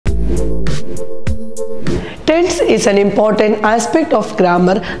is an important aspect of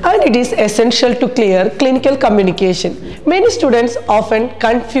grammar and it is essential to clear clinical communication. Many students often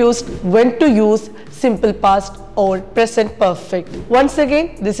confuse when to use simple past or present perfect. Once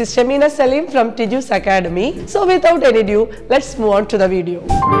again, this is Shamina Salim from Tijus Academy. So without any ado, let's move on to the video.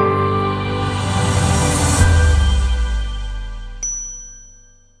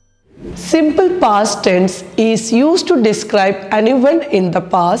 Simple past tense is used to describe an event in the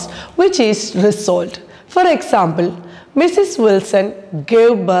past which is resolved. For example, Mrs. Wilson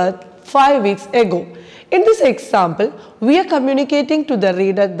gave birth 5 weeks ago. In this example, we are communicating to the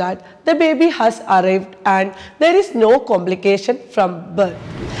reader that the baby has arrived and there is no complication from birth.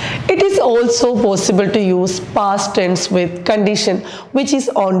 It is also possible to use past tense with condition which is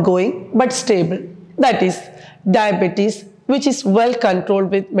ongoing but stable. That is, diabetes, which is well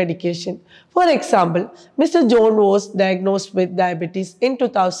controlled with medication. For example, Mr. John was diagnosed with diabetes in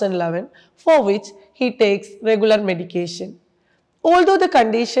 2011, for which he takes regular medication. Although the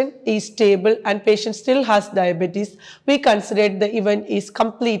condition is stable and patient still has diabetes, we consider the event is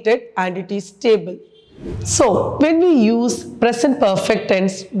completed and it is stable. So, when we use present perfect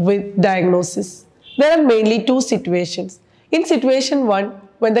tense with diagnosis, there are mainly two situations. In situation 1,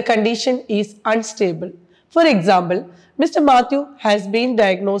 when the condition is unstable. For example, Mr. Matthew has been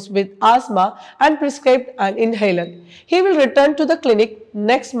diagnosed with asthma and prescribed an inhaler. He will return to the clinic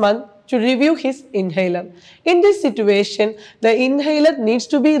next month to review his inhaler. In this situation, the inhaler needs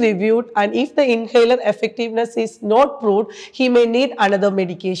to be reviewed, and if the inhaler effectiveness is not proved, he may need another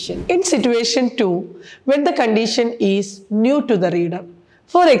medication. In situation 2, when the condition is new to the reader.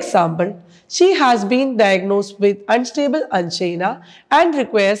 For example, she has been diagnosed with unstable angina and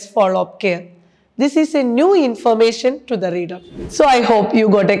requires follow-up care. This is a new information to the reader. So I hope you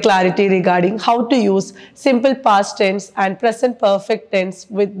got a clarity regarding how to use simple past tense and present perfect tense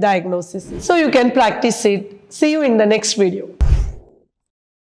with diagnosis. So you can practice it. See you in the next video.